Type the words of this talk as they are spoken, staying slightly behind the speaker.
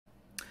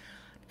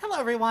Hello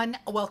everyone,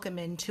 welcome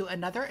into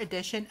another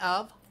edition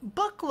of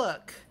Book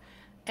Look.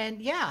 And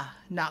yeah,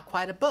 not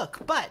quite a book,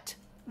 but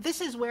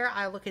this is where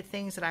I look at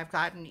things that I've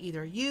gotten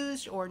either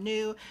used or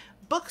new,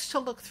 books to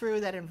look through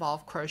that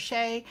involve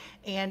crochet,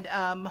 and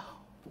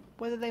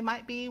whether they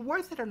might be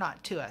worth it or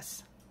not to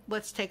us.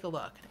 Let's take a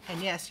look.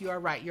 And yes, you are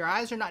right, your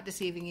eyes are not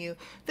deceiving you.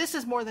 This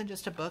is more than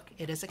just a book,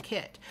 it is a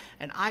kit.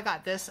 And I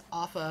got this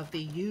off of the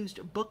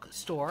used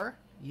bookstore,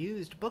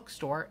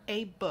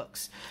 A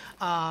Books.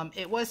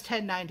 It was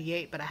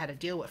 $10.98, but I had a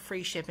deal with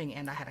free shipping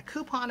and I had a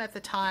coupon at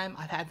the time.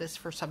 I've had this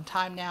for some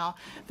time now.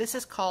 This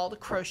is called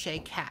Crochet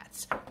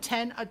Cats,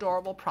 10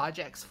 adorable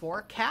projects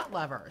for cat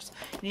lovers.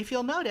 And if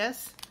you'll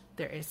notice,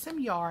 there is some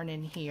yarn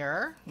in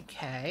here.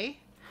 Okay.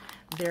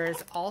 There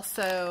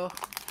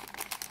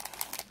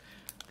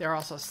are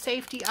also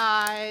safety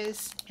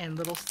eyes and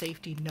little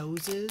safety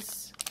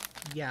noses.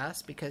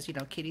 Yes, because you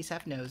know kitties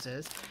have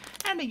noses.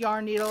 And a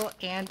yarn needle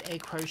and a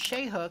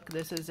crochet hook.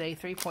 This is a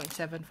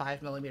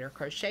 3.75 millimeter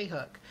crochet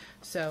hook.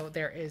 So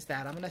there is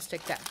that. I'm going to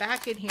stick that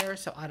back in here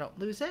so I don't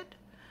lose it.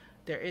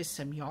 There is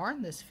some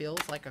yarn. This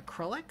feels like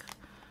acrylic.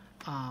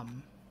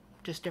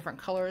 Just different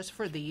colors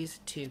for these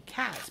two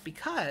cats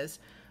because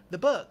the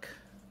book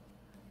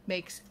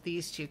makes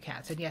these two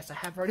cats. And yes, I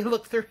have already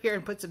looked through here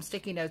and put some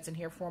sticky notes in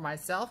here for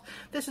myself.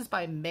 This is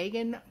by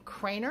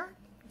Kreiner.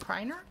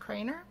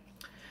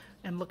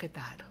 And look at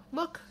that.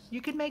 Look,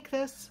 you can make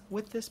this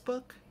with this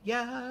book.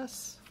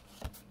 Yes.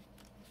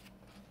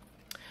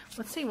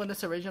 Let's see when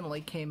this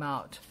originally came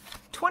out.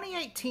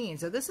 2018.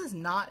 So this is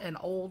not an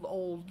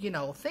old, you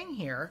know, thing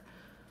here.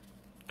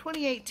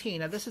 2018.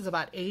 Now this is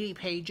about 80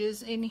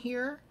 pages in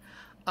here.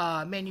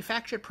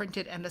 Manufactured,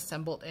 printed, and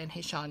assembled in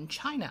Hishan,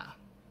 China.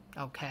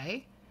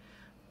 Okay.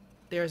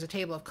 There's a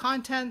table of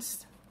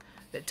contents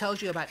that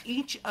tells you about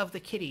each of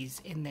the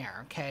kitties in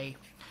there. Okay.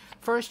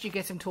 First, you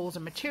get some tools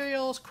and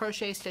materials,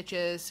 crochet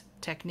stitches,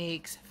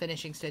 techniques,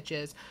 finishing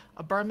stitches,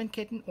 a Burman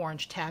kitten,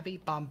 orange tabby,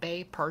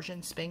 Bombay,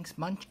 Persian, Sphinx,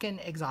 Munchkin,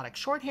 exotic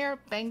shorthair,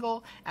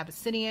 Bengal,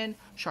 Abyssinian,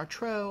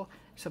 Chartreux,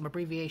 some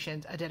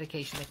abbreviations, a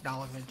dedication,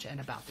 acknowledgement, and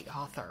about the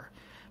author.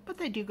 But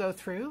they do go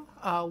through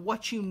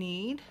what you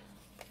need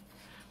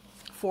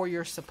for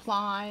your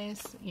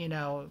supplies, you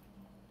know,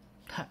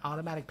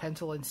 automatic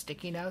pencil and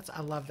sticky notes.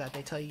 I love that.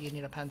 They tell you you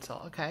need a pencil.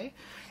 Okay.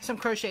 Some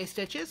crochet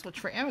stitches, which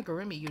for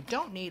amigurumi, you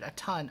don't need a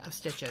ton of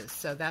stitches.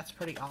 So that's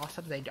pretty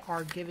awesome. They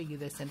are giving you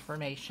this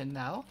information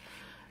though.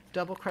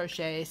 Double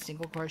crochet,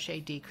 single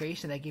crochet,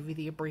 decrease, and they give you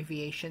the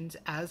abbreviations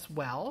as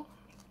well.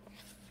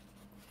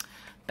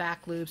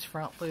 Back loops,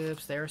 front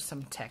loops. There's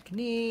some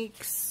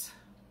techniques.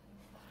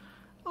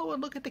 Oh,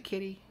 and look at the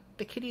kitty.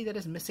 The kitty that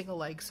is missing a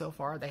leg so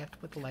far. They have to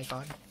put the leg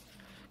on.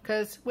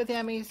 Because with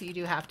Emmys, you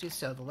do have to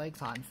sew the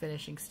legs on.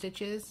 Finishing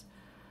stitches,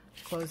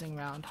 closing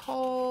round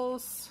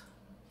holes,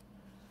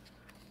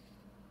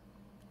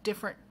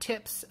 different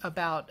tips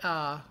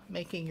about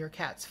making your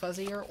cats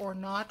fuzzier or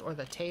not, or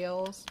the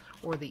tails,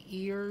 or the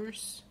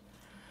ears,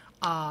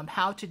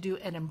 how to do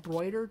an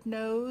embroidered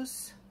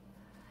nose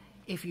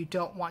if you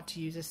don't want to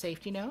use a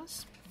safety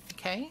nose.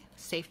 Okay,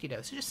 safety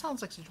nose. It just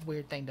sounds like such a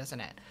weird thing, doesn't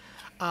it?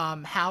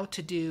 How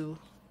to do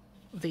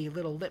the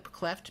little lip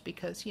cleft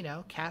because, you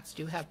know, cats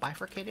do have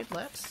bifurcated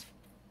lips.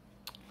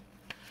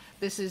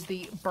 This is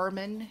the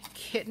Burman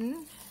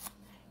kitten.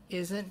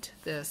 Isn't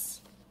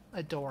this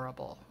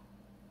adorable?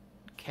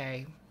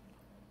 Okay.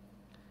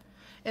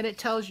 And it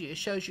tells you, it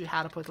shows you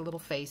how to put the little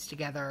face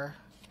together.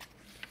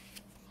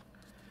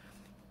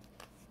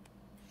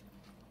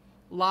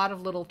 A lot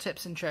of little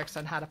tips and tricks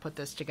on how to put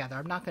this together.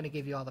 I'm not going to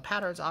give you all the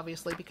patterns,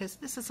 obviously, because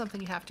this is something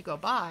you have to go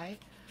buy.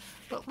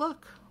 But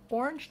look.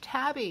 Orange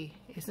tabby.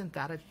 Isn't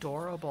that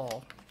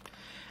adorable?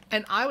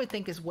 And I would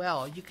think as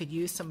well, you could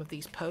use some of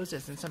these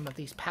poses and some of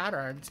these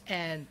patterns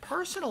and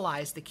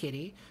personalize the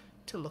kitty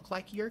to look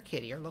like your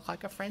kitty or look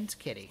like a friend's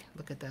kitty.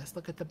 Look at this.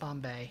 Look at the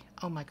Bombay.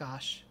 Oh my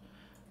gosh.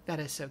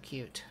 That is so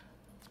cute.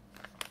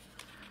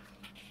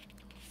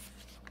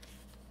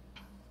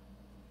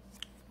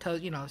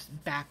 You know,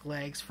 back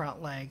legs,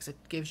 front legs. It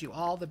gives you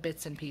all the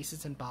bits and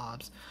pieces and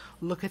bobs.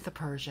 Look at the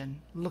Persian.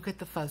 Look at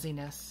the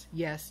fuzziness.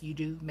 Yes, you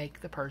do make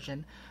the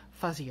Persian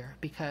fuzzier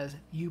because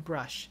you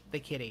brush the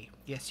kitty.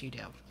 Yes, you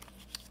do.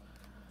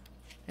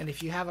 And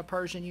if you have a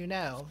Persian, you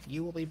know,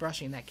 you will be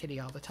brushing that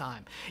kitty all the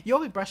time. You'll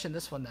be brushing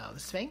this one, though.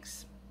 The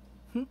Sphinx?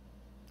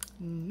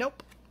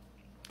 Nope.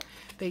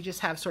 They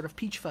just have sort of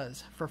peach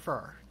fuzz for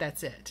fur.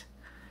 That's it.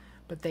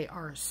 But they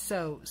are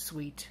so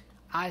sweet.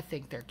 I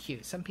think they're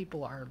cute. Some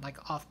people are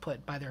like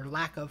off-put by their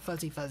lack of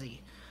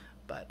fuzzy.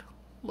 But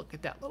look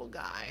at that little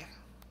guy.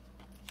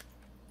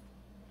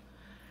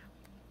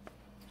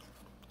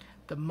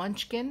 The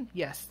Munchkin.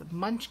 Yes, the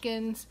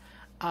Munchkins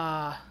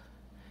have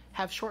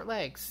short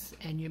legs.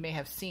 And you may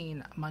have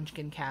seen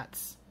Munchkin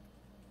cats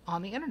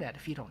on the internet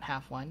if you don't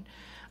have one.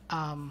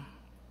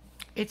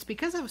 It's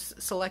because of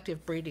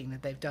selective breeding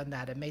that they've done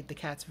that and made the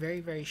cats very,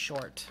 very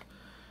short.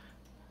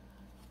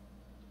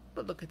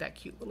 But look at that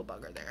cute little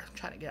bugger there. I'm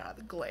trying to get out of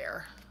the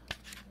glare.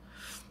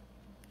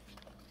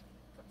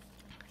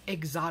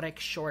 Exotic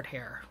short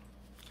hair.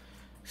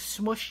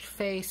 Smushed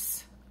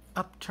face,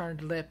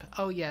 Upturned lip.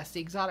 Oh yes,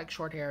 the exotic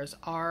short hairs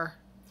are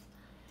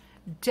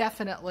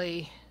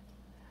definitely,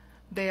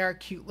 they are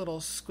cute little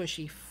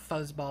squishy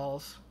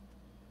fuzzballs.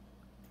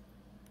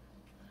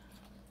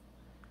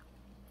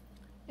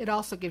 It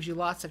also gives you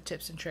lots of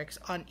tips and tricks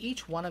on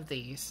each one of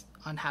these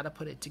on how to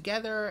put it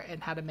together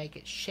and how to make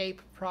it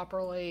shape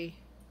properly.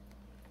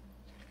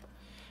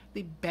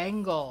 The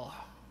bangle.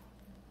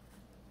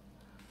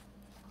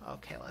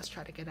 Okay, let's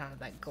try to get out of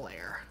that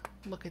glare.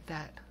 Look at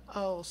that.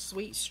 Oh,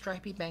 sweet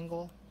stripy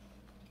bangle.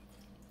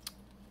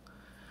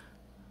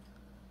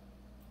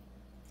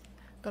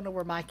 Don't know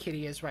where my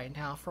kitty is right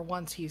now. For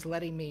once, he's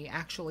letting me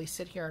actually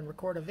sit here and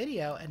record a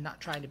video and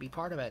not trying to be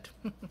part of it.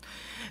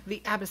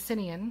 The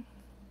Abyssinian.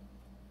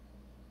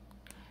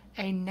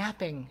 A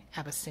napping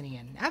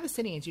Abyssinian.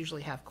 Abyssinians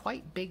usually have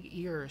quite big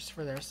ears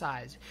for their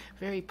size.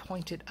 Very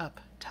pointed up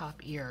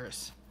top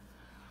ears.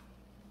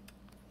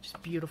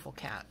 Just beautiful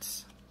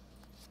cats.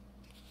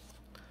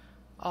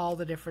 All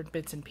the different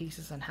bits and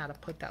pieces on how to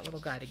put that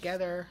little guy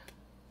together.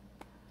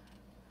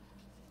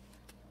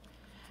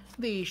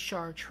 The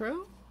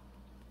Chartreux.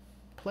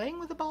 Playing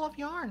with a ball of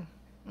yarn.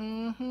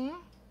 Do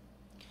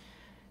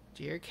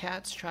your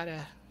cats try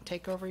to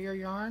take over your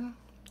yarn?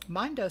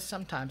 Mine does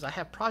sometimes. I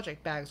have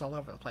project bags all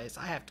over the place.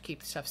 I have to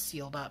keep stuff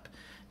sealed up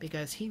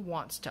because he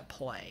wants to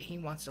play. He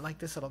wants to, like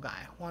this little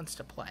guy, wants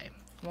to play.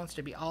 He wants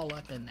to be all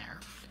up in there.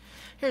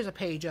 Here's a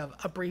page of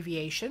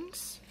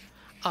abbreviations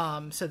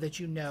so that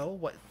you know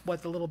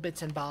what the little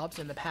bits and bobs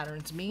and the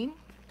patterns mean.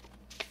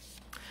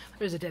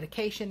 There's a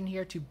dedication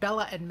here to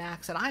Bella and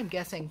Max, and I'm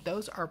guessing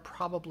those are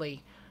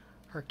probably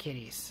her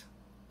kitties.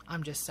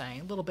 I'm just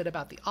saying. A little bit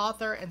about the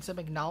author and some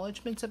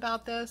acknowledgments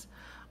about this.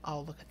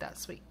 Oh, look at that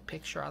sweet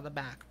picture on the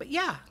back. But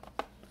yeah,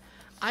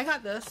 I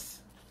got this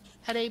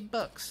at Abe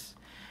Books.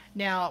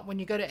 Now, when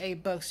you go to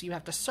Abe Books, you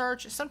have to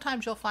search.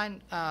 Sometimes you'll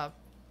find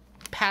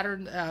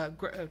pattern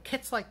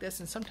kits like this,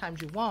 and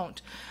sometimes you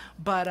won't.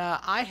 But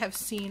I have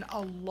seen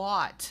a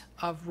lot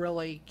of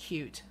really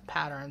cute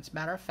patterns.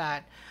 Matter of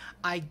fact,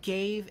 I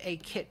gave a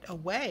kit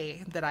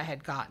away that I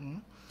had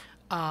gotten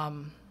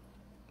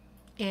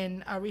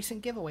in a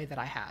recent giveaway that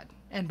I had.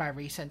 And by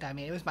recent, I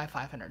mean it was my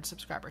 500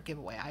 subscriber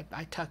giveaway.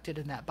 I tucked it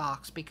in that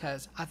box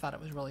because I thought it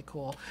was really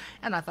cool,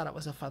 and I thought it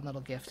was a fun little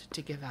gift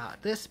to give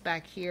out. This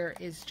back here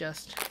is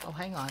just, oh,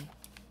 hang on.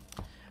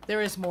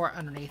 There is more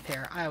underneath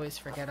here. I always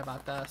forget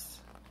about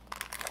this.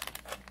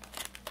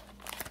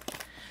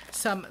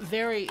 Some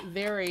very,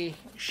 very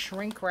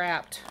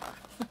shrink-wrapped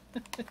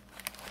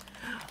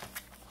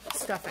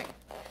stuffing.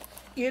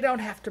 You don't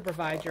have to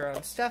provide your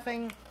own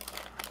stuffing.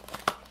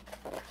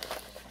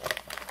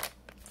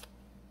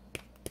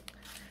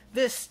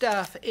 This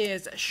stuff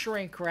is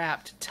shrink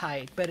wrapped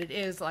tight, but it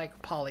is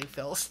like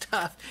polyfill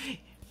stuff.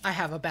 I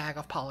have a bag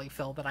of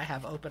polyfill that I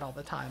have open all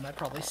the time. I'd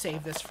probably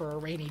save this for a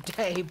rainy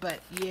day, but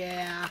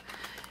yeah,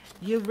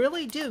 you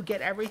really do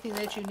get everything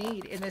that you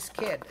need in this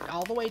kit,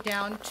 all the way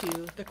down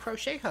to the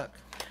crochet hook.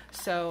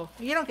 So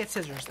you don't get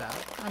scissors though.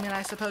 I mean,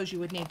 I suppose you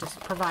would need to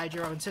provide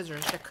your own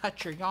scissors to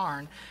cut your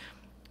yarn,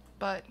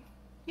 but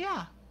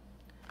yeah.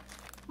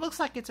 Looks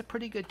like it's a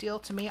pretty good deal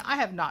to me. I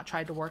have not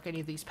tried to work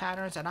any of these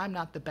patterns, and I'm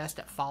not the best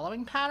at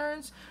following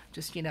patterns.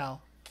 Just, you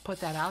know,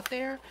 put that out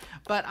there.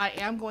 But I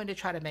am going to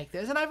try to make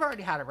this, and I've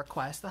already had a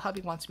request. The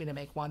hubby wants me to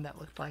make one that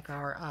looked like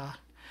our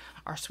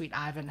sweet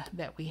Ivan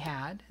that we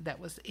had. That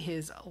was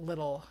his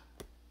little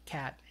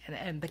cat,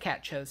 and the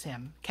cat chose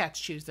him. Cats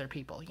choose their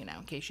people, you know,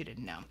 in case you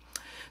didn't know.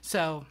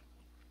 So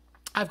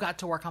I've got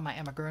to work on my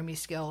amigurumi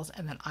skills,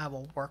 and then I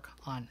will work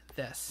on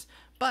this.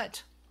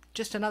 But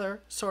just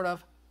another sort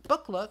of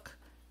book look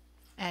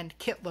and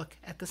kit look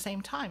at the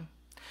same time.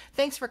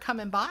 Thanks for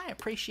coming by. I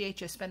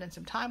appreciate you spending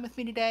some time with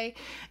me today.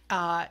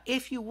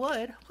 If you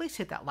would, please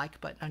hit that like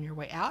button on your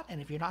way out.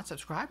 And if you're not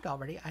subscribed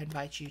already, I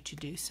invite you to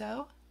do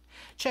so.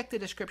 Check the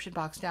description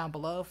box down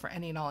below for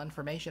any and all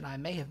information I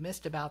may have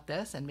missed about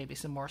this and maybe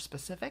some more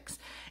specifics.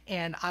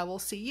 And I will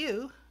see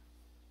you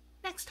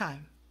next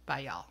time. Bye,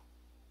 y'all.